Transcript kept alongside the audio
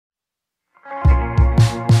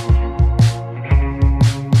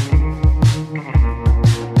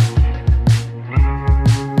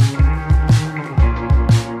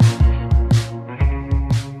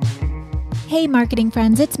Hey, marketing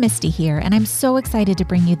friends, it's Misty here, and I'm so excited to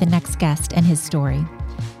bring you the next guest and his story.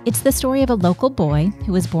 It's the story of a local boy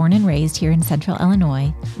who was born and raised here in Central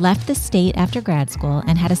Illinois, left the state after grad school,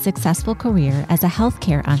 and had a successful career as a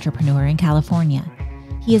healthcare entrepreneur in California.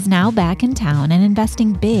 He is now back in town and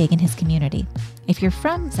investing big in his community. If you're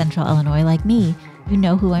from Central Illinois like me, you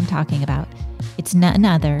know who I'm talking about. It's none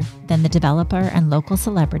other than the developer and local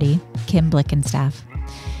celebrity, Kim Blickenstaff.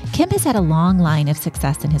 Kim has had a long line of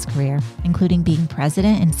success in his career, including being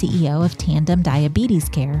president and CEO of Tandem Diabetes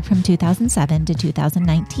Care from 2007 to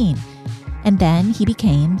 2019. And then he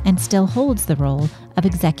became and still holds the role of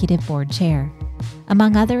executive board chair.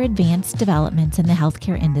 Among other advanced developments in the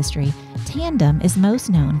healthcare industry, Tandem is most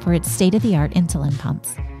known for its state-of-the-art insulin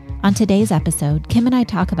pumps. On today's episode, Kim and I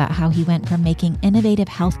talk about how he went from making innovative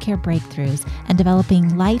healthcare breakthroughs and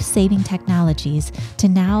developing life-saving technologies to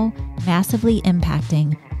now massively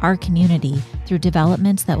impacting our community through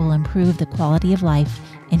developments that will improve the quality of life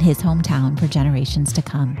in his hometown for generations to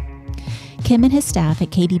come. Kim and his staff at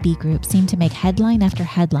KDB Group seem to make headline after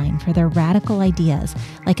headline for their radical ideas,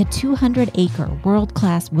 like a 200-acre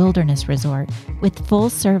world-class wilderness resort with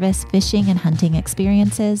full-service fishing and hunting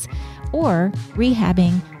experiences, or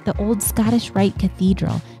rehabbing the old Scottish Rite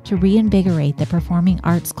Cathedral to reinvigorate the performing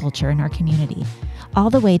arts culture in our community, all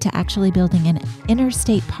the way to actually building an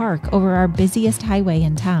interstate park over our busiest highway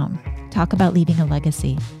in town. Talk about leaving a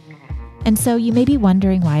legacy. And so you may be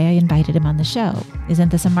wondering why I invited him on the show. Isn't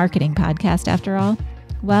this a marketing podcast after all?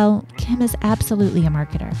 Well, Kim is absolutely a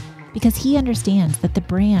marketer because he understands that the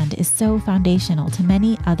brand is so foundational to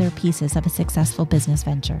many other pieces of a successful business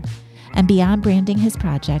venture. And beyond branding his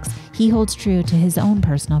projects, he holds true to his own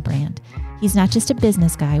personal brand. He's not just a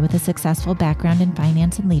business guy with a successful background in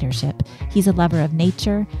finance and leadership. He's a lover of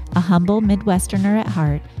nature, a humble Midwesterner at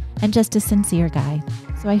heart, and just a sincere guy.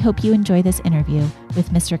 So I hope you enjoy this interview with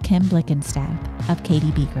Mr. Kim Blickenstaff of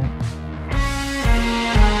KDB Group.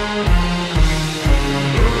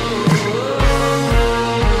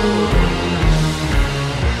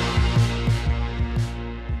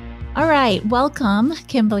 All right, welcome,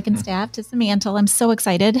 Kim Blickenstaff, to Simantel. I'm so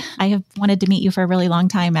excited. I have wanted to meet you for a really long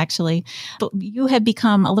time, actually. But you have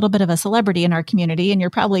become a little bit of a celebrity in our community, and you're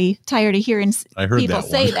probably tired of hearing people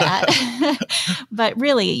say that. But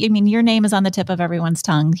really, I mean, your name is on the tip of everyone's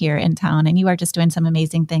tongue here in town, and you are just doing some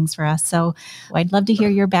amazing things for us. So I'd love to hear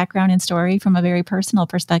your background and story from a very personal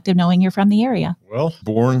perspective, knowing you're from the area. Well,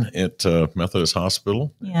 born at Methodist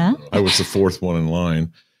Hospital. Yeah. I was the fourth one in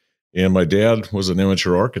line. And my dad was an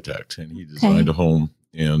amateur architect, and he designed a home,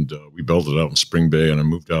 and we built it out in Spring Bay, and I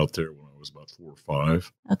moved out there when I was about 4 or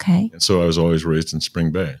 5. Okay. And so I was always raised in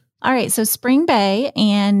Spring Bay. All right. So Spring Bay,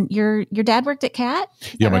 and your dad worked at CAT?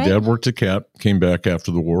 Yeah, my dad worked at CAT, came back after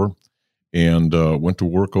the war, and went to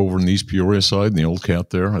work over in the East Peoria side, in the old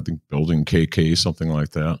CAT there, I think building KK, something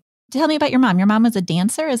like that. Tell me about your mom. Your mom was a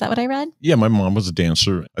dancer. Is that what I read? Yeah, my mom was a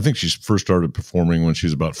dancer. I think she first started performing when she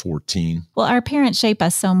was about 14. Well, our parents shape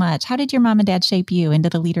us so much. How did your mom and dad shape you into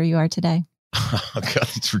the leader you are today? God,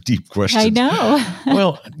 these are deep questions. I know.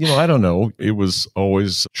 Well, I don't know. It was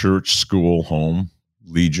always church, school, home,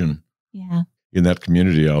 Legion. Yeah. In that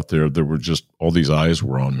community out there, there were just all these eyes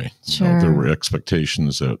were on me. Sure. There were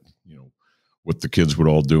expectations that, what the kids would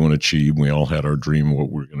all do and achieve. We all had our dream of what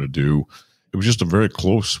we were going to do. It was just a very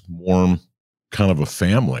close, warm kind of a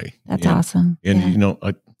family. That's awesome. And,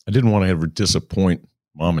 I didn't want to ever disappoint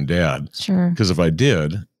mom and dad. Sure. Because if I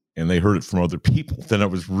did, and they heard it from other people, then I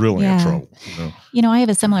was really in trouble. I have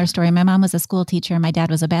a similar story. My mom was a school teacher and my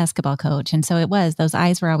dad was a basketball coach. And so those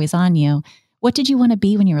eyes were always on you. What did you want to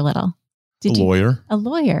be when you were little? A lawyer. A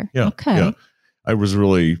lawyer? Yeah. Okay. Yeah. I was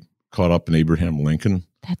really caught up in Abraham Lincoln.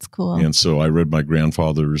 That's cool. And so I read my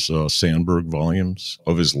grandfather's Sandberg volumes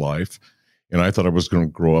of his life. And I thought I was going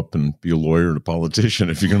to grow up and be a lawyer and a politician,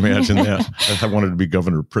 if you can imagine that. I wanted to be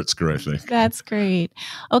Governor Pritzker, I think. That's great.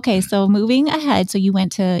 Okay, so moving ahead, so you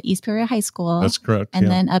went to East Peoria High School. That's correct.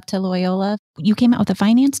 And then up to Loyola. You came out with a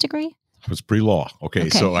finance degree? I was pre-law. Okay,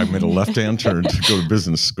 so I made a left-hand turn to go to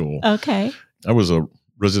business school. Okay. I was a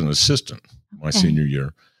resident assistant my senior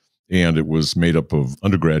year. And it was made up of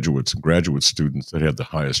undergraduates and graduate students that had the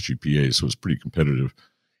highest GPA, so it was pretty competitive.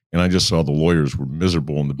 And I just saw the lawyers were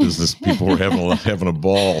miserable and the business people were having a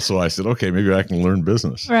ball. So I said, okay, maybe I can learn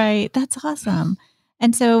business. Right. That's awesome.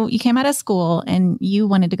 And so you came out of school and you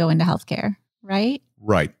wanted to go into healthcare, right?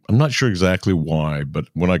 Right. I'm not sure exactly why, but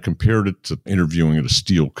when I compared it to interviewing at a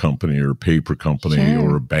steel company or a paper company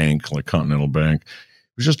or a bank like Continental Bank,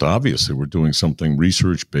 it was just obvious they were doing something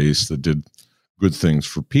research-based that did good things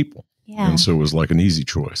for people. Yeah. And so it was like an easy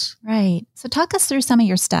choice. Right. So talk us through some of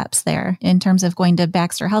your steps there in terms of going to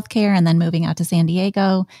Baxter Healthcare and then moving out to San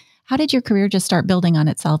Diego. How did your career just start building on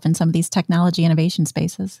itself in some of these technology innovation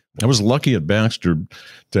spaces? I was lucky at Baxter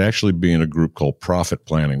to actually be in a group called Profit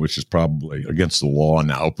Planning, which is probably against the law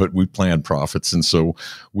now, but we planned profits. And so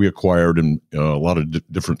we acquired a lot of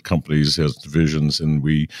different companies as divisions, and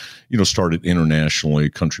we, started internationally,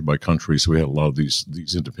 country by country. So we had a lot of these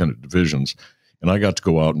independent divisions. And I got to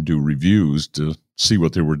go out and do reviews to see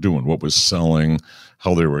what they were doing, what was selling,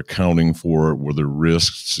 how they were accounting for it, were there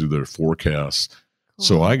risks to their forecasts.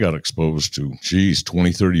 So I got exposed to,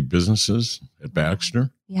 20, 30 businesses at Baxter.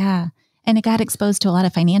 Yeah. And it got exposed to a lot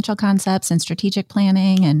of financial concepts and strategic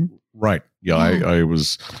planning. And right. Yeah. I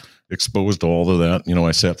was exposed to all of that.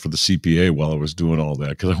 I sat for the CPA while I was doing all that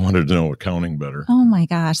because I wanted to know accounting better. Oh my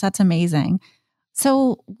gosh, that's amazing.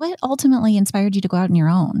 So what ultimately inspired you to go out on your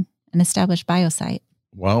own and establish BioSite?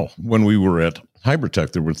 Wow. When we were at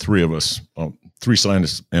Hybridtech, there were three of us, three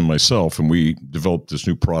scientists and myself, and we developed this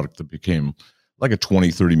new product that became like a $20,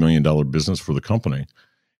 $30 million business for the company.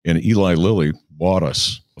 And Eli Lilly bought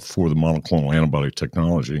us for the monoclonal antibody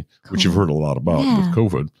technology, which you've heard a lot about with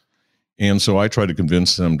COVID. And so I tried to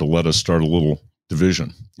convince them to let us start a little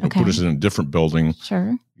division, put us in a different building,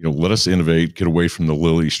 let us innovate, get away from the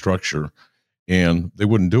Lilly structure. And they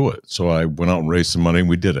wouldn't do it. So I went out and raised some money and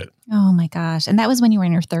we did it. Oh my gosh. And that was when you were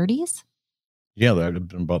in your 30s? Yeah, that had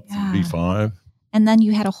been about 35. And then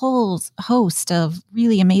you had a whole host of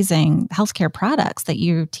really amazing healthcare products that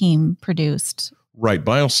your team produced. Right.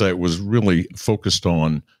 BioSite was really focused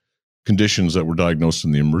on conditions that were diagnosed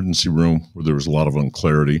in the emergency room where there was a lot of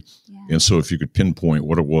unclarity. Yeah. And so if you could pinpoint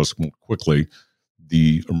what it was more quickly,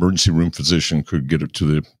 the emergency room physician could get it to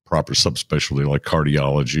the proper subspecialty like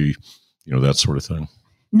cardiology, that sort of thing.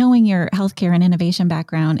 Knowing your healthcare and innovation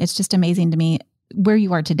background, it's just amazing to me where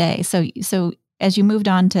you are today. So as you moved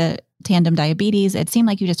on to Tandem Diabetes, it seemed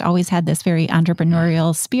like you just always had this very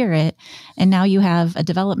entrepreneurial spirit. And now you have a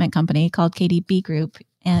development company called KDB Group.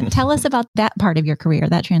 And tell us about that part of your career,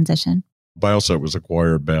 that transition. BioSite was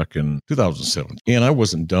acquired back in 2007. And I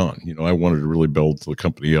wasn't done. I wanted to really build the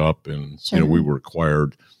company up. And, we were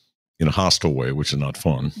acquired in a hostile way, which is not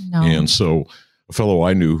fun. No. And so a fellow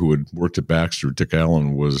I knew who had worked at Baxter, Dick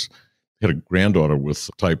Allen, had a granddaughter with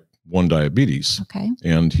type 1 diabetes. Okay.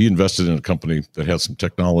 And he invested in a company that had some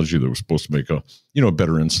technology that was supposed to make a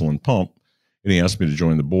better insulin pump. And he asked me to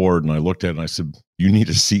join the board. And I looked at it and I said, you need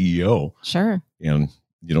a CEO. Sure. And,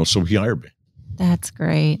 so he hired me. That's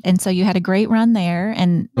great. And so you had a great run there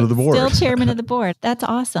and still chairman of the board. That's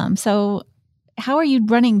awesome. So how are you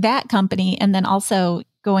running that company and then also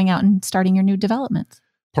going out and starting your new developments?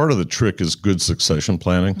 Part of the trick is good succession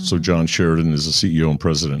planning. Mm-hmm. So John Sheridan is the CEO and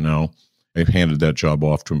president now. I handed that job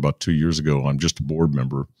off to him about 2 years ago. I'm just a board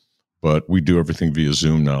member, but we do everything via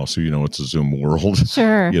Zoom now. So, it's a Zoom world.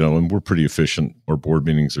 Sure. And we're pretty efficient. Our board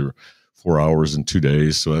meetings are 4 hours in 2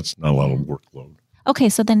 days. So that's not a lot of workload. Okay.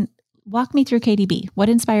 So then walk me through KDB. What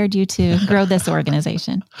inspired you to grow this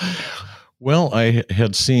organization? Well, I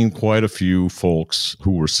had seen quite a few folks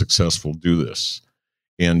who were successful do this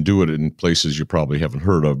and do it in places you probably haven't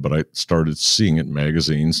heard of, but I started seeing it in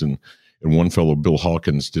magazines. And one fellow, Bill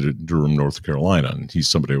Hawkins, did it in Durham, North Carolina. And he's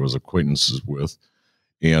somebody I was acquaintances with.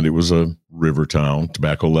 And it was a river town,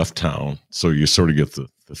 tobacco left town. So you sort of get the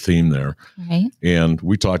theme there. Right. And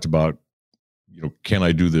we talked about, can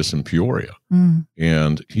I do this in Peoria? Mm.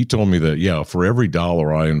 And he told me that, for every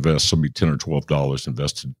dollar I invest, there'll be $10 or $12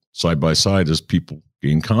 invested side by side as people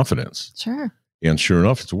gain confidence. Sure. And sure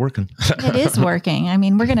enough, it's working. It is working. I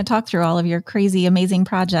mean, we're going to talk through all of your crazy, amazing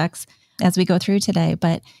projects as we go through today.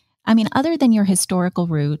 But I mean, other than your historical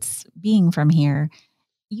roots, being from here,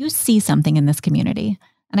 you see something in this community.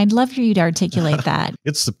 And I'd love for you to articulate that.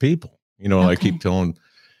 It's the people. I keep telling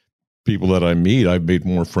people that I meet, I've made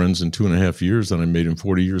more friends in 2.5 years than I made in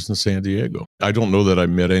 40 years in San Diego. I don't know that I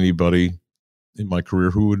met anybody in my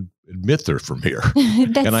career who would admit they're from here.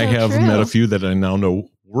 And I have met a few that I now know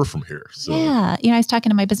were from here. So. Yeah. I was talking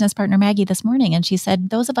to my business partner, Maggie, this morning, and she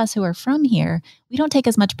said, those of us who are from here, we don't take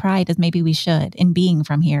as much pride as maybe we should in being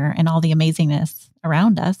from here and all the amazingness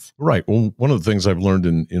around us. Right. Well, one of the things I've learned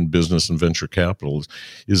in business and venture capital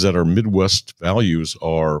is that our Midwest values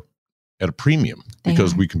are at a premium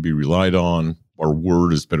because we can be relied on. Our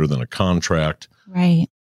word is better than a contract. Right.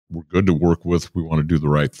 We're good to work with. We want to do the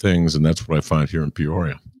right things. And that's what I find here in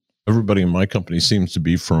Peoria. Everybody in my company seems to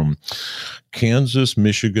be from Kansas,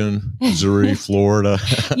 Michigan, Missouri, Florida.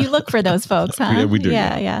 You look for those folks, huh? Yeah, we do.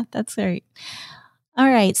 Yeah. That's great. All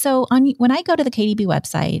right. So when I go to the KDB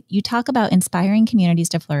website, you talk about inspiring communities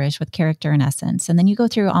to flourish with character and essence. And then you go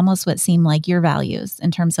through almost what seem like your values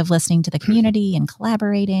in terms of listening to the community and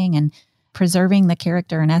collaborating and preserving the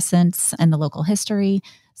character and essence and the local history.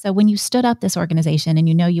 So when you stood up this organization and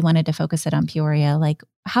you wanted to focus it on Peoria, like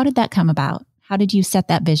how did that come about? How did you set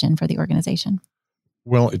that vision for the organization?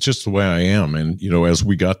 Well, it's just the way I am. And, as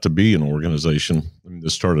we got to be an organization,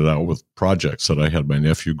 this started out with projects that I had my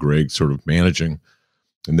nephew Greg sort of managing.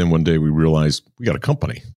 And then one day we realized we got a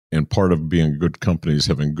company. And part of being a good company is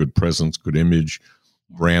having good presence, good image,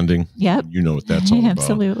 branding. Yep. You know what that's all about.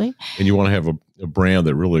 Absolutely. And you want to have a brand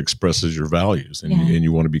that really expresses your values, and, and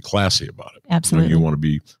you want to be classy about it. Absolutely. You want to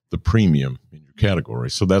be the premium in your category.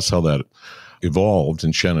 So that's how that evolved.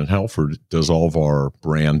 And Shannon Halford does all of our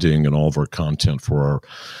branding and all of our content for our,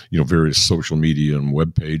 various social media and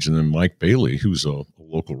webpage. And then Mike Bailey, who's a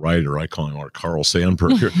local writer, I call him our Carl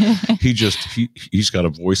Sandburger. He's got a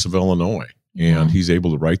voice of Illinois, and he's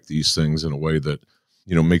able to write these things in a way that,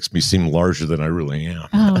 makes me seem larger than I really am.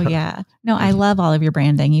 Oh, yeah. No, I love all of your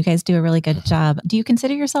branding. You guys do a really good job. Do you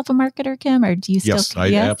consider yourself a marketer, Kim, or do you still? Yes,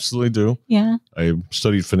 I absolutely do. Yeah. I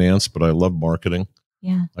studied finance, but I love marketing.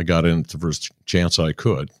 Yeah. I got in the first chance I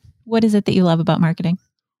could. What is it that you love about marketing?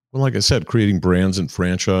 Well, like I said, creating brands and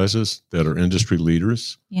franchises that are industry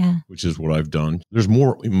leaders, which is what I've done. There's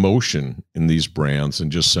more emotion in these brands than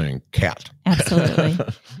just saying cat. Absolutely.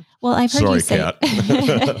 Well, I've heard you say,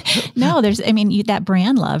 no, that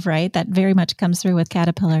brand love, right? That very much comes through with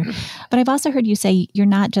Caterpillar. But I've also heard you say you're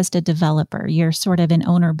not just a developer, you're sort of an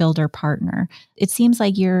owner builder partner. It seems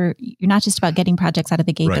like you're not just about getting projects out of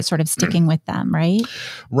the gate, but sort of sticking with them, right?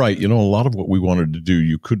 Right. A lot of what we wanted to do,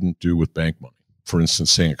 you couldn't do with bank money. For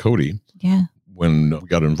instance, Sankote, when we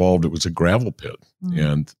got involved, it was a gravel pit,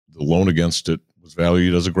 and the loan against it was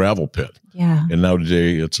valued as a gravel pit. Yeah. And now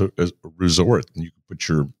today it's a resort, and you can put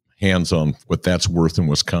your hands on what that's worth in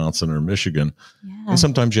Wisconsin or Michigan. Yeah. And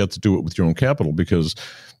sometimes you have to do it with your own capital because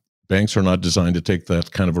banks are not designed to take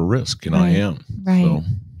that kind of a risk, and I am. Right. So.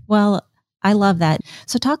 Well, I love that.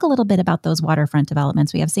 So talk a little bit about those waterfront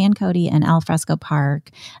developments. We have Sankote and Al Fresco Park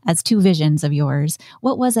as two visions of yours.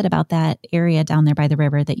 What was it about that area down there by the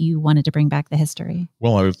river that you wanted to bring back the history?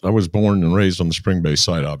 Well, I was born and raised on the Spring Bay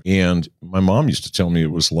side of it. And my mom used to tell me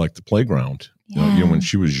it was like the playground. When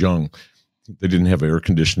she was young. They didn't have air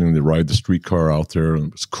conditioning. They ride the streetcar out there, and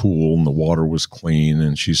it was cool, and the water was clean.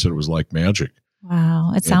 And she said it was like magic.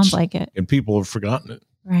 Wow. It sounds like it. And people have forgotten it.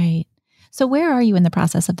 Right. So where are you in the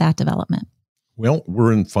process of that development? Well,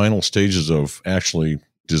 we're in final stages of actually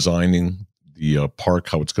designing the park,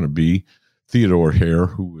 how it's going to be. Theodore Hare,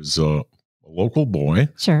 who is a local boy,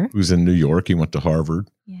 who's in New York. He went to Harvard.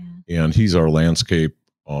 Yeah. And he's our landscape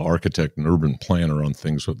architect and urban planner on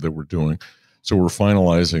things that we're doing. So we're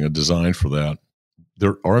finalizing a design for that.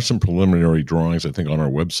 There are some preliminary drawings, I think, on our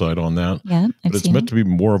website on that. Yeah, but it's meant to be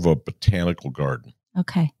more of a botanical garden.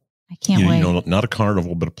 Okay. I can't wait. Not a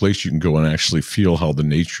carnival, but a place you can go and actually feel how the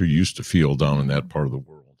nature used to feel down in that part of the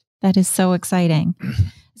world. That is so exciting.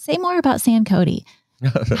 Say more about Sankote.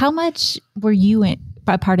 How much were you a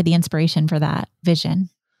part of the inspiration for that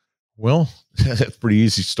vision? Well, that's a pretty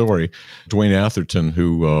easy story. Dwayne Atherton,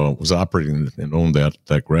 who was operating and owned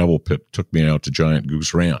that gravel pit, took me out to Giant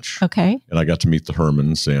Goose Ranch. Okay. And I got to meet the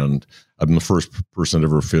Hermans, and I'm the first person that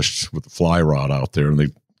ever fished with a fly rod out there, and they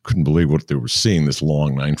couldn't believe what they were seeing, this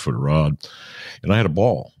long 9-foot rod. And I had a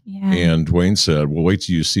ball. Yeah. And Dwayne said, well, wait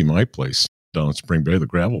till you see my place down in Spring Bay, the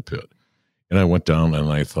gravel pit. And I went down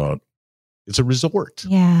and I thought, it's a resort.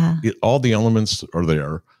 Yeah. All the elements are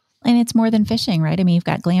there. And it's more than fishing, right? I mean, you've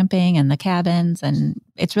got glamping and the cabins, and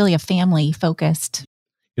it's really a family-focused.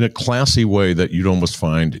 In a classy way that you'd almost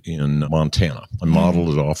find in Montana. I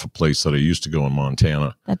modeled it off a place that I used to go in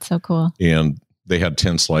Montana. That's so cool. And they had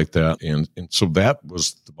tents like that. And so that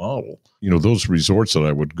was the model. Those resorts that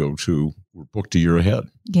I would go to were booked a year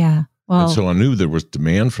ahead. Yeah. Well, and so I knew there was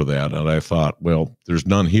demand for that. And I thought, well, there's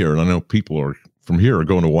none here. And I know people from here are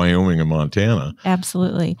going to Wyoming and Montana.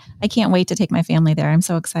 Absolutely. I can't wait to take my family there. I'm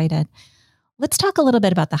so excited. Let's talk a little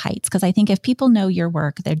bit about the Heights, because I think if people know your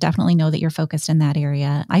work, they definitely know that you're focused in that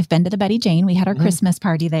area. I've been to the Betty Jane. We had our Christmas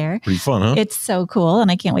party there. Pretty fun, huh? It's so cool, and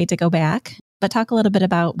I can't wait to go back. But talk a little bit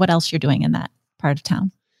about what else you're doing in that part of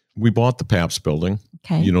town. We bought the Pabst building.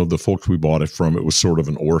 Okay. The folks we bought it from, it was sort of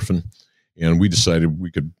an orphan. And we decided we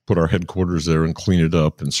could put our headquarters there and clean it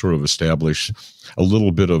up and sort of establish a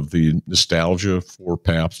little bit of the nostalgia for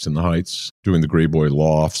Pabst in the Heights, doing the Gray Boy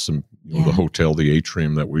lofts and the hotel, the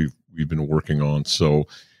atrium that we've been working on. So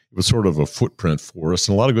it was sort of a footprint for us,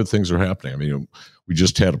 and a lot of good things are happening. I mean, we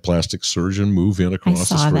just had a plastic surgeon move in across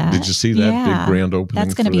the street. Did you see that big grand opening?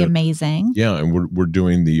 That's going to be amazing. Yeah, and we're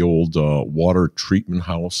doing the old water treatment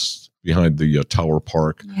house behind the Tower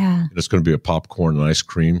Park. Yeah. And it's going to be a popcorn and ice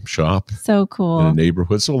cream shop. So cool. In a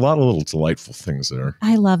neighborhood. So a lot of little delightful things there.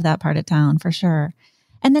 I love that part of town for sure.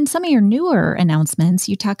 And then some of your newer announcements,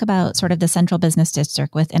 you talk about sort of the central business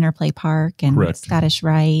district with Interplay Park and Correct. Scottish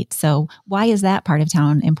Rite. So why is that part of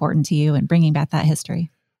town important to you and bringing back that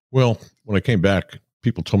history? Well, when I came back,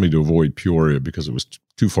 people told me to avoid Peoria because it was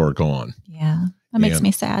too far gone. Yeah, that makes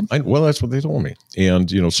me sad. Well, that's what they told me.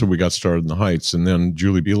 And, so we got started in the Heights. And then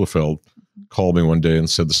Julie Bielefeld called me one day and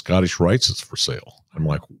said, the Scottish Rites is for sale. I'm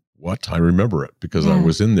like, what? I remember it because I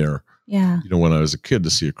was in there. Yeah. When I was a kid to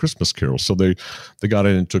see A Christmas Carol. So they got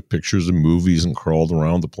in and took pictures and movies and crawled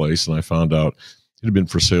around the place. And I found out it had been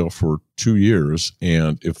for sale for 2 years.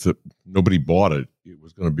 And if nobody bought it, it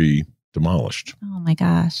was going to be demolished. Oh my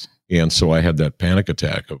gosh. And so I had that panic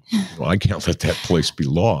attack of, I can't let that place be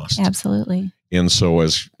lost. Absolutely. And so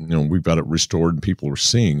as, we've got it restored and people are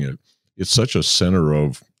seeing it, it's such a center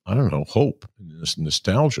of, I don't know, hope and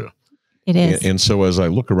nostalgia. It is. And so as I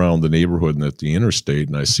look around the neighborhood and at the interstate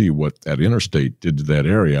and I see what that interstate did to that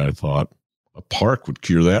area, I thought a park would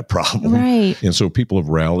cure that problem. Right. And so people have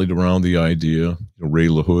rallied around the idea. Ray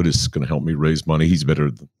LaHood is going to help me raise money. He's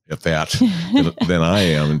better at that than I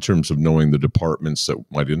am in terms of knowing the departments that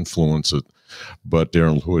might influence it. But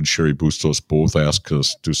Darren LaHood, Sherry Bustos both asked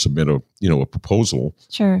us to submit a proposal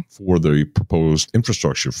for the proposed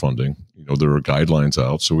infrastructure funding. There are guidelines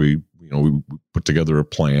out. So we put together a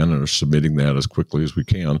plan and are submitting that as quickly as we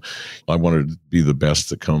can. I wanted to be the best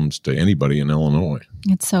that comes to anybody in Illinois.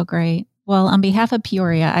 It's so great. Well, on behalf of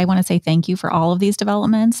Peoria, I want to say thank you for all of these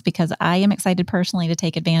developments because I am excited personally to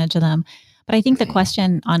take advantage of them. But I think the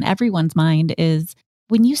question on everyone's mind is,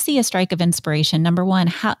 when you see a strike of inspiration, number one,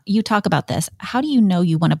 how you talk about this, how do you know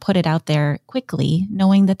you want to put it out there quickly,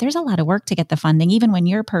 knowing that there's a lot of work to get the funding, even when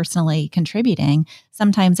you're personally contributing?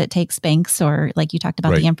 Sometimes it takes banks or like you talked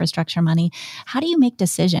about the infrastructure money. How do you make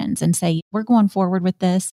decisions and say, we're going forward with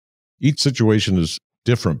this? Each situation is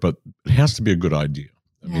different, but it has to be a good idea.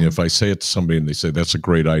 I mean, if I say it to somebody and they say, that's a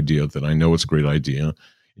great idea, then I know it's a great idea.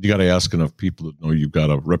 You got to ask enough people to know you've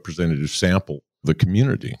got a representative sample of the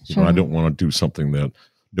community. I don't want to do something that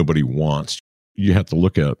nobody wants. You have to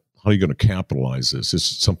look at how are you going to capitalize this? Is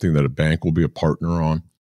it something that a bank will be a partner on?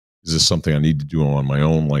 Is this something I need to do on my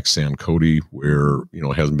own, like Sankote, where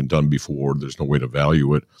it hasn't been done before? There's no way to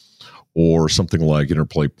value it, or something like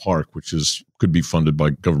Interplay Park, which could be funded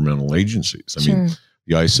by governmental agencies. I mean,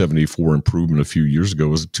 the I-74 improvement a few years ago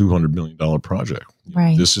was a $200 million project.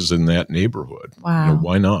 Right. This is in that neighborhood. Wow.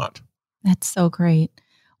 Why not? That's so great.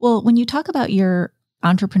 Well, when you talk about your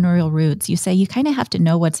entrepreneurial roots, you say you kind of have to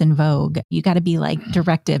know what's in vogue. You got to be like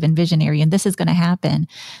directive and visionary, and this is going to happen.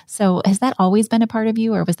 So has that always been a part of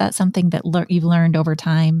you, or was that something that you've learned over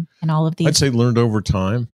time in all of these? I'd say learned over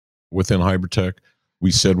time. Within HybridTech, we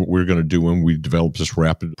said what we were going to do, and we developed this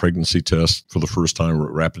rapid pregnancy test for the first time,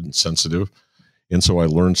 rapid and sensitive. And so I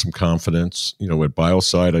learned some confidence. At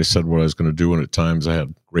Bioside, I said what I was going to do, and at times I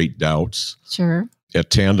had great doubts. Sure. At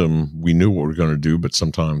Tandem, we knew what we were going to do, but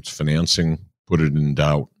sometimes financing put it in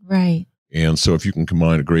doubt. Right. And so if you can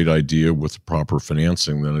combine a great idea with proper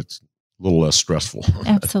financing, then it's a little less stressful.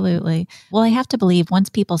 Absolutely. Well, I have to believe once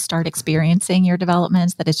people start experiencing your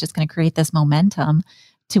developments, that it's just going to create this momentum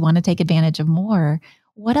to want to take advantage of more.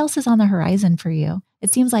 What else is on the horizon for you?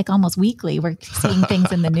 It seems like almost weekly we're seeing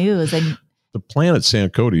things in the news. And the plan at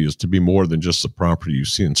Sankote is to be more than just the property you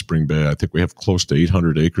see in Spring Bay. I think we have close to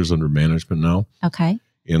 800 acres under management now. Okay.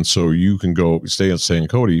 And so you can go stay at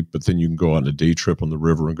Sankote, but then you can go on a day trip on the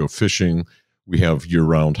river and go fishing. We have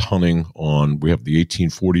year-round hunting we have the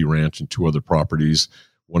 1840 Ranch and 2 other properties,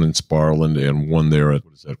 one in Sparland and one there at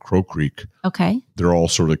Crow Creek. Okay. They're all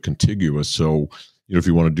sort of contiguous. So, if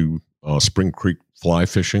you want to do Spring Creek fly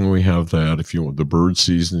fishing, we have that. If you want the bird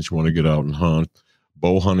seasons, you want to get out and hunt.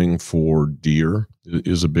 Bow hunting for deer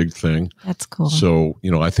is a big thing. That's cool. So,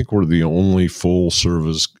 I think we're the only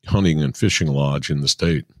full-service hunting and fishing lodge in the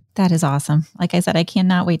state. That is awesome. Like I said, I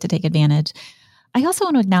cannot wait to take advantage. I also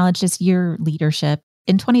want to acknowledge just your leadership.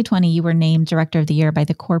 In 2020, you were named Director of the Year by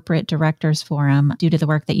the Corporate Directors Forum due to the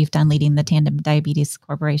work that you've done leading the Tandem Diabetes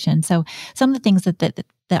Corporation. So some of the things that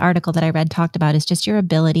the article that I read talked about is just your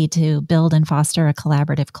ability to build and foster a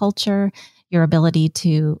collaborative culture, your ability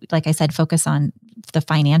to, like I said, focus on the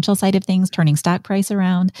financial side of things, turning stock price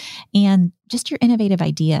around, and just your innovative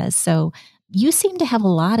ideas. So you seem to have a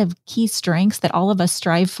lot of key strengths that all of us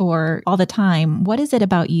strive for all the time. What is it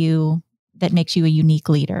about you that makes you a unique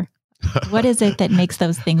leader? What is it that makes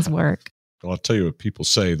those things work? Well, I'll tell you what people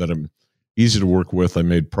say, that I'm easy to work with. I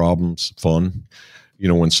made problems fun.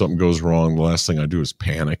 When something goes wrong, the last thing I do is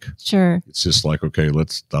panic. Sure. It's just like, okay,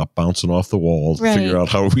 let's stop bouncing off the walls, figure out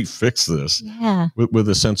how we fix this. Yeah. With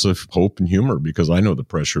a sense of hope and humor, because I know the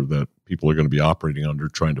pressure that people are going to be operating under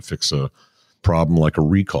trying to fix a problem like a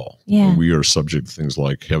recall. Yeah. We are subject to things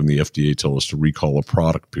like having the FDA tell us to recall a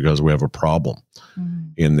product because we have a problem.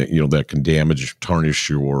 And that, that can damage, tarnish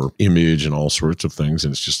your image and all sorts of things.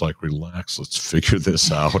 And it's just like, relax, let's figure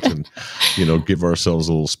this out and, give ourselves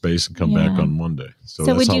a little space and come back on Monday. So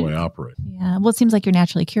that's how I operate. Yeah. Well, it seems like you're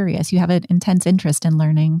naturally curious. You have an intense interest in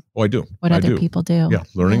learning. Oh, I do. What other people do. Yeah.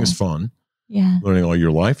 Learning is fun. Yeah. Learning all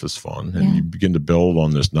your life is fun. And you begin to build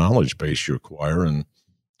on this knowledge base you acquire. And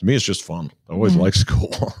to me, it's just fun. I always like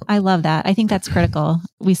school. I love that. I think that's critical.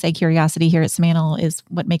 We say curiosity here at Simantel is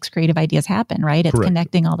what makes creative ideas happen, right? It's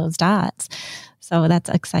connecting all those dots. So that's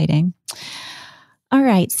exciting. All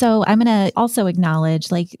right. So I'm going to also acknowledge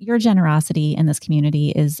your generosity in this community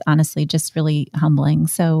is honestly just really humbling.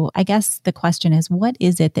 So I guess the question is, what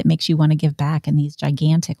is it that makes you want to give back in these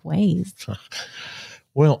gigantic ways?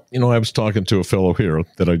 Well, I was talking to a fellow here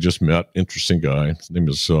that I just met, interesting guy. His name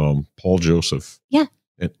is Paul Joseph. Yeah.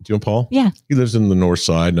 Do you know Paul? Yeah. He lives in the north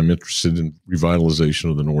side, and I'm interested in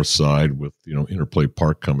revitalization of the north side with, Interplay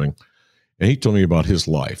Park coming. And he told me about his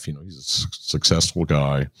life. He's a successful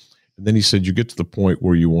guy. And then he said, you get to the point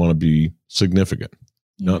where you want to be significant.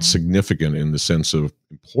 Not significant in the sense of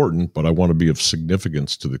important, but I want to be of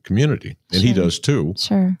significance to the community. And he does too.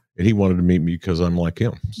 Sure. And he wanted to meet me because I'm like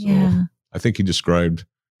him. So I think he described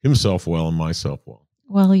himself well and myself well.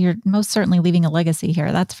 Well, you're most certainly leaving a legacy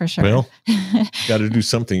here. That's for sure. Well, got to do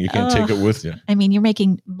something. You can't take it with you. I mean, you're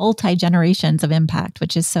making multi-generations of impact,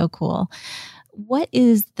 which is so cool. What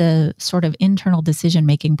is the sort of internal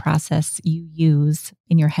decision-making process you use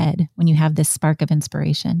in your head when you have this spark of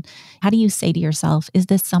inspiration? How do you say to yourself, is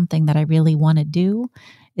this something that I really want to do?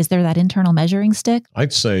 Is there that internal measuring stick?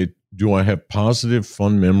 I'd say, do I have positive,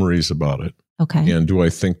 fun memories about it? Okay. And do I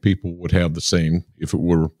think people would have the same if it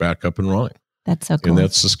were back up and running? That's so cool. And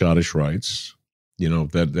that's the Scottish Rites.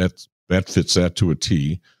 That fits that to a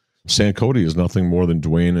T. Sankote is nothing more than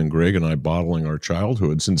Dwayne and Greg and I bottling our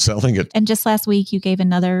childhoods and selling it. And just last week, you gave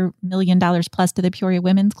another $1 million plus to the Peoria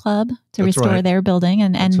Women's Club to restore their building.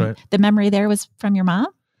 And the memory there was from your mom?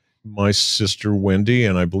 My sister, Wendy,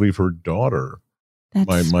 and I believe her daughter,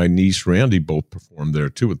 my niece, Randy, both performed there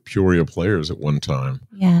too with Peoria Players at one time.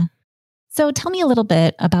 Yeah. So tell me a little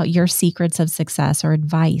bit about your secrets of success or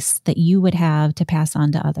advice that you would have to pass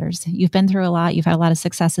on to others. You've been through a lot. You've had a lot of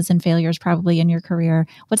successes and failures probably in your career.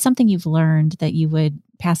 What's something you've learned that you would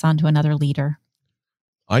pass on to another leader?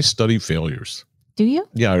 I study failures. Do you?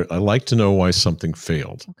 Yeah, I like to know why something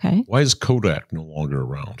failed. Okay. Why is Kodak no longer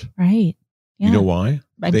around? Right. Yeah. You know why?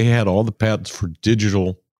 They had all the patents for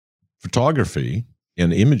digital photography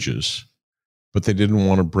and images, but they didn't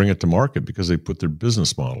want to bring it to market because they put their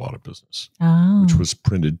business model out of business, which was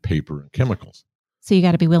printed paper and chemicals. So you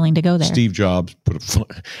got to be willing to go there. Steve Jobs put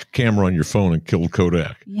a camera on your phone and killed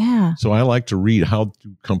Kodak. Yeah. So I like to read, how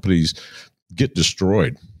do companies get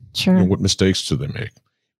destroyed? Sure. What mistakes do they make?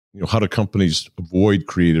 How do companies avoid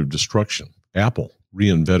creative destruction? Apple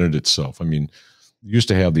reinvented itself. I mean, you used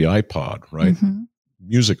to have the iPod, right? Mm-hmm.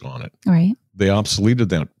 Music on it. Right. They obsoleted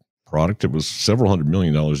that product. It was several $100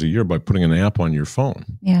 million a year by putting an app on your phone.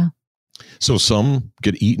 Yeah. So some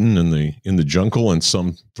get eaten in the jungle and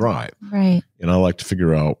some thrive. Right. And I like to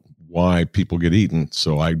figure out why people get eaten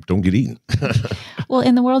so I don't get eaten. Well,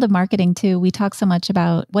 in the world of marketing too, we talk so much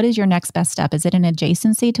about what is your next best step? Is it an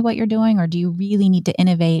adjacency to what you're doing, or do you really need to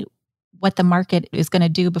innovate what the market is going to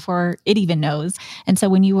do before it even knows? And so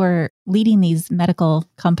when you were leading these medical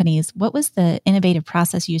companies, what was the innovative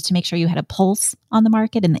process used to make sure you had a pulse on the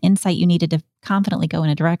market and the insight you needed to confidently go in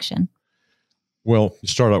a direction? Well, you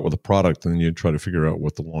start out with a product and then you try to figure out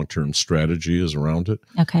what the long-term strategy is around it.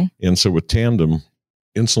 Okay. And so with Tandem,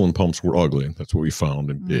 insulin pumps were ugly. That's what we found,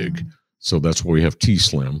 and big. So that's why we have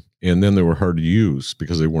T-Slim. And then they were hard to use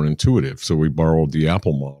because they weren't intuitive. So we borrowed the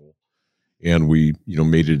Apple model and we,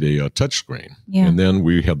 made it a touchscreen. Yeah. And then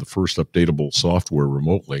we had the first updatable software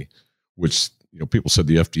remotely, which, people said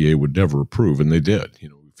the FDA would never approve, and they did.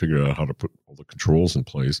 We figured out how to put all the controls in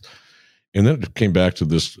place. And then it came back to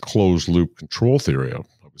this closed loop control theory I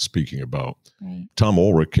was speaking about. Right. Tom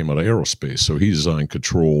Ulrich came out of aerospace. So he designed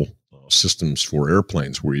control systems for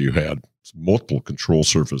airplanes where you had multiple control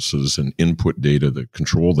surfaces and input data that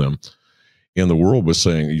control them. And the world was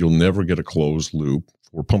saying, you'll never get a closed loop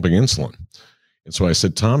for pumping insulin. And so I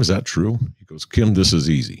said, Tom, is that true? He goes, Kim, this is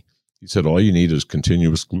easy. He said, all you need is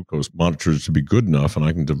continuous glucose monitors to be good enough, and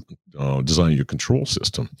I can design your control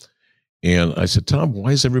system. And I said, Tom,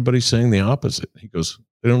 why is everybody saying the opposite? He goes,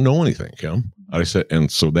 they don't know anything, Kim. I said,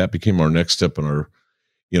 and so that became our next step in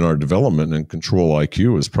our development, and Control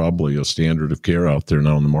IQ is probably a standard of care out there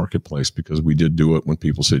now in the marketplace because we did do it when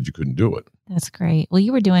people said you couldn't do it. That's great. Well,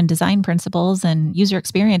 you were doing design principles and user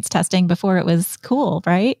experience testing before it was cool,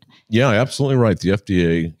 right? Yeah, absolutely right. The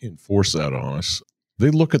FDA enforced that on us. They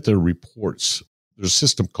look at their reports. There's a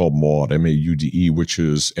system called MAUDE, MAUDE, which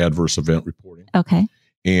is adverse event reporting. Okay.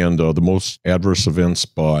 And the most adverse events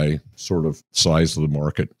by sort of size of the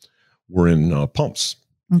market were in pumps,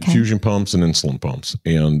 infusion pumps and insulin pumps.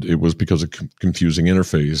 And it was because of confusing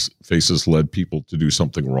interfaces led people to do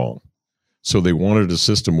something wrong. So they wanted a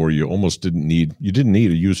system where you almost didn't need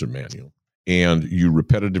a user manual. And you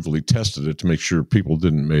repetitively tested it to make sure people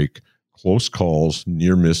didn't make close calls,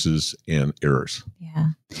 near misses, and errors. Yeah.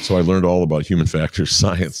 So I learned all about human factors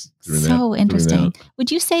science during that. So interesting.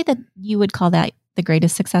 Would you say that you would call that the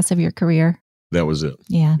greatest success of your career? That was it.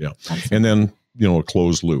 Yeah. Yeah. And then, a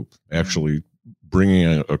closed loop, actually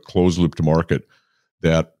bringing a closed loop to market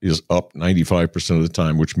that is up 95% of the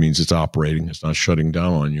time, which means it's operating. It's not shutting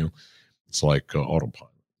down on you. It's like autopilot.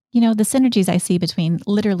 The synergies I see between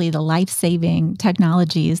literally the life-saving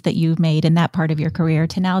technologies that you've made in that part of your career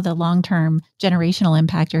to now the long-term generational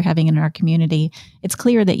impact you're having in our community, it's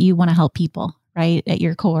clear that you want to help people, right, at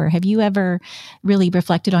your core. Have you ever really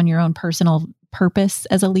reflected on your own personal purpose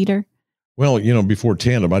as a leader? Well, before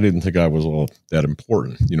Tandem, I didn't think I was all that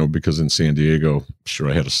important, because in San Diego, sure,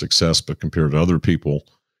 I had a success, but compared to other people,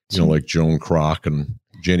 like Joan Kroc and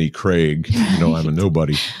Jenny Craig, I'm a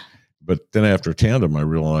nobody. But then after Tandem, I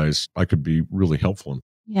realized I could be really helpful.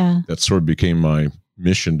 Yeah. That sort of became my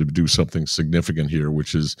mission to do something significant here,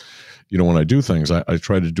 which is, when I do things, I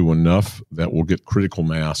try to do enough that will get critical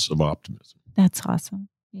mass of optimism. That's awesome.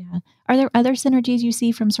 Yeah. Are there other synergies you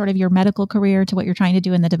see from sort of your medical career to what you're trying to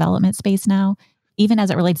do in the development space now, even as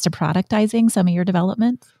it relates to productizing some of your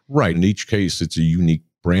development? Right. In each case, it's a unique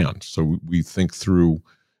brand. So we think through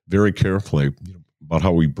very carefully about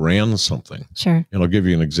how we brand something. Sure. And I'll give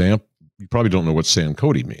you an example. You probably don't know what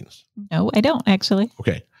Sankote means. No, I don't actually.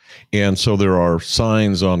 Okay. And so there are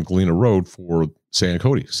signs on Galena Road for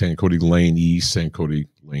Sankote Lane East, Sankote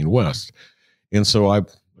Lane West. And so I've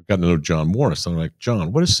gotten to know John Morris. I'm like,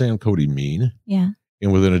 John, what does Sankote mean? Yeah.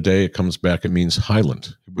 And within a day, it comes back, it means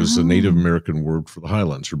highland. It was a Native American word for the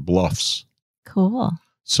highlands or bluffs. Cool.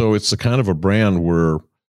 So it's the kind of a brand where it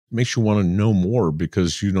makes you want to know more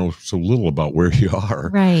because you know so little about where you are.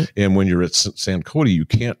 Right. And when you're at Sankote, you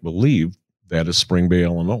can't believe that is Spring Bay,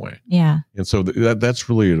 Illinois. Yeah. And so that's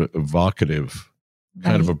really an evocative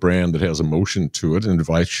kind of a brand that has emotion to it and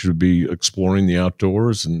invites you to be exploring the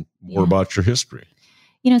outdoors and more about your history.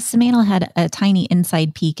 Simantel had a tiny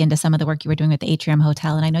inside peek into some of the work you were doing with the Atrium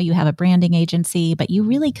Hotel. And I know you have a branding agency, but you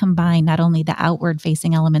really combine not only the outward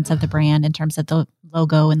facing elements of the brand in terms of the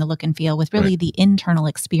logo and the look and feel with really the internal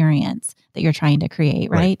experience that you're trying to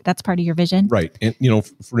create, right? That's part of your vision. Right. And,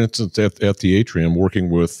 for instance, at the Atrium,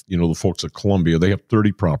 working with, the folks at Columbia, they have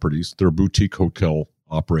 30 properties. They're a boutique hotel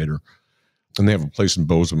operator. And they have a place in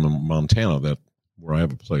Bozeman, Montana, where I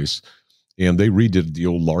have a place. And they redid the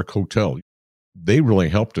old Lark Hotel. They really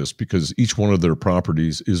helped us because each one of their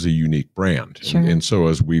properties is a unique brand. Sure. And so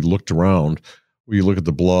as we looked around, we look at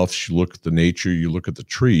the bluffs, you look at the nature, you look at the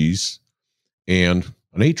trees, and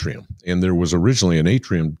an atrium. And there was originally an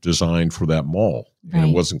atrium designed for that mall, and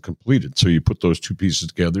it wasn't completed. So you put those two pieces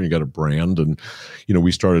together, and you got a brand. And,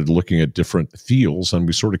 we started looking at different feels, and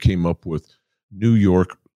we sort of came up with New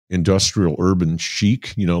York industrial urban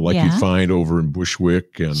chic, like you find over in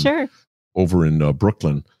Bushwick and over in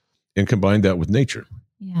Brooklyn. And combine that with nature.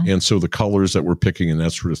 Yeah. And so the colors that we're picking and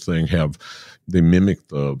that sort of thing they mimic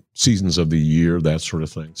the seasons of the year, that sort of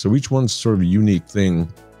thing. So each one's sort of a unique thing,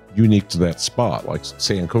 unique to that spot, like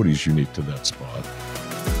Sankote's unique to that spot.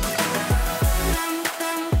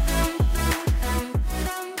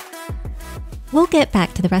 We'll get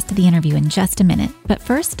back to the rest of the interview in just a minute, but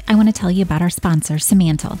first I want to tell you about our sponsor,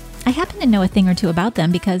 Simantel. I happen to know a thing or two about them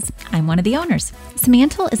because I'm one of the owners.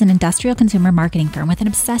 Simantel is an industrial consumer marketing firm with an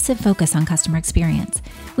obsessive focus on customer experience.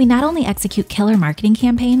 We not only execute killer marketing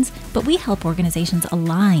campaigns, but we help organizations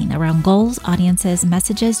align around goals, audiences,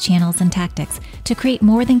 messages, channels, and tactics to create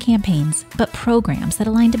more than campaigns, but programs that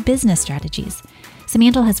align to business strategies.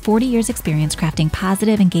 Simantel has 40 years experience crafting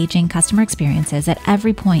positive, engaging customer experiences at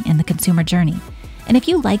every point in the consumer journey. And if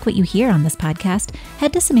you like what you hear on this podcast,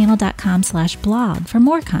 head to simantel.com/blog for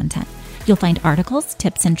more content. You'll find articles,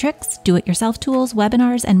 tips and tricks, do-it-yourself tools,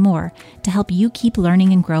 webinars, and more to help you keep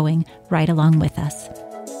learning and growing right along with us.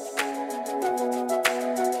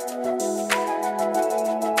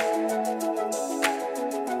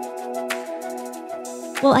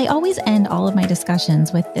 Well, I always end all of my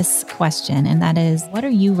discussions with this question, and that is, what are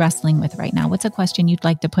you wrestling with right now? What's a question you'd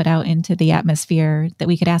like to put out into the atmosphere that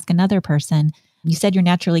we could ask another person? You said you're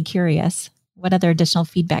naturally curious. What other additional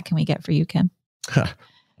feedback can we get for you, Kim?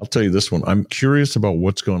 I'll tell you this one. I'm curious about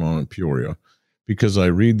what's going on in Peoria because I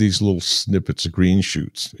read these little snippets of green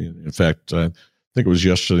shoots. In fact, I think it was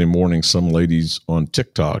yesterday morning, some ladies on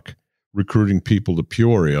TikTok recruiting people to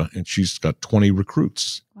Peoria, and she's got 20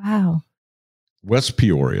 recruits. Wow. West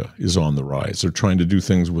Peoria is on the rise. They're trying to do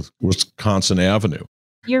things with Wisconsin Avenue.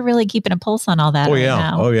 You're really keeping a pulse on all that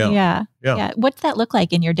now. Oh, yeah. Yeah. What's that look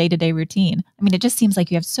like in your day-to-day routine? I mean, it just seems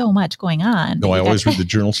like you have so much going on. No, I always read the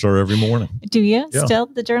Journal Star every morning. Do you? Yeah. Still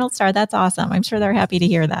the Journal Star? That's awesome. I'm sure they're happy to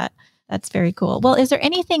hear that. That's very cool. Well, is there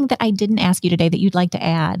anything that I didn't ask you today that you'd like to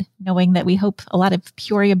add, knowing that we hope a lot of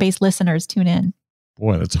Peoria-based listeners tune in?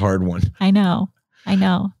 Boy, that's a hard one. I know.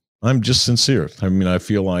 I'm just sincere. I mean, I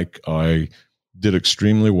feel like I did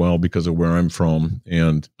extremely well because of where I'm from.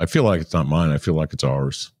 And I feel like it's not mine. I feel like it's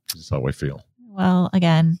ours. This is how I feel. Well,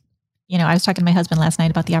 again, I was talking to my husband last night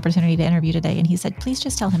about the opportunity to interview today, and he said, please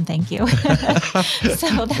just tell him thank you.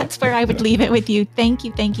 So that's where I would leave it with you. Thank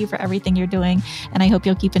you for everything you're doing. And I hope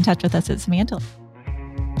you'll keep in touch with us at Simantel.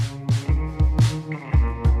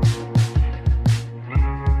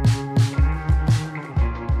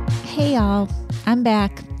 Hey, y'all. I'm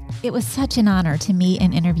back. It was such an honor to meet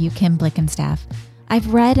and interview Kim Blickenstaff.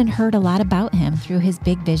 I've read and heard a lot about him through his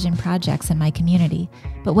big vision projects in my community,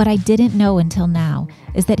 but what I didn't know until now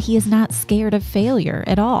is that he is not scared of failure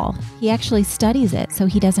at all. He actually studies it so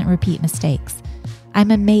he doesn't repeat mistakes.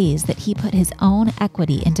 I'm amazed that he put his own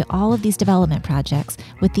equity into all of these development projects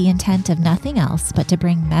with the intent of nothing else but to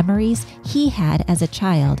bring memories he had as a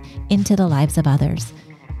child into the lives of others.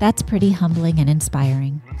 That's pretty humbling and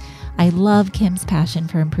inspiring. I love Kim's passion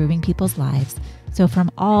for improving people's lives. So from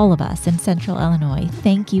all of us in Central Illinois,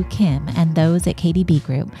 thank you, Kim, and those at KDB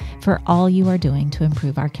Group for all you are doing to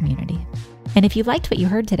improve our community. And if you liked what you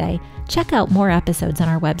heard today, check out more episodes on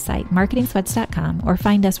our website, marketingsweats.com, or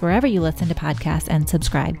find us wherever you listen to podcasts and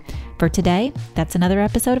subscribe. For today, that's another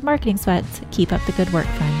episode of Marketing Sweats. Keep up the good work,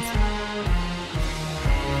 friends.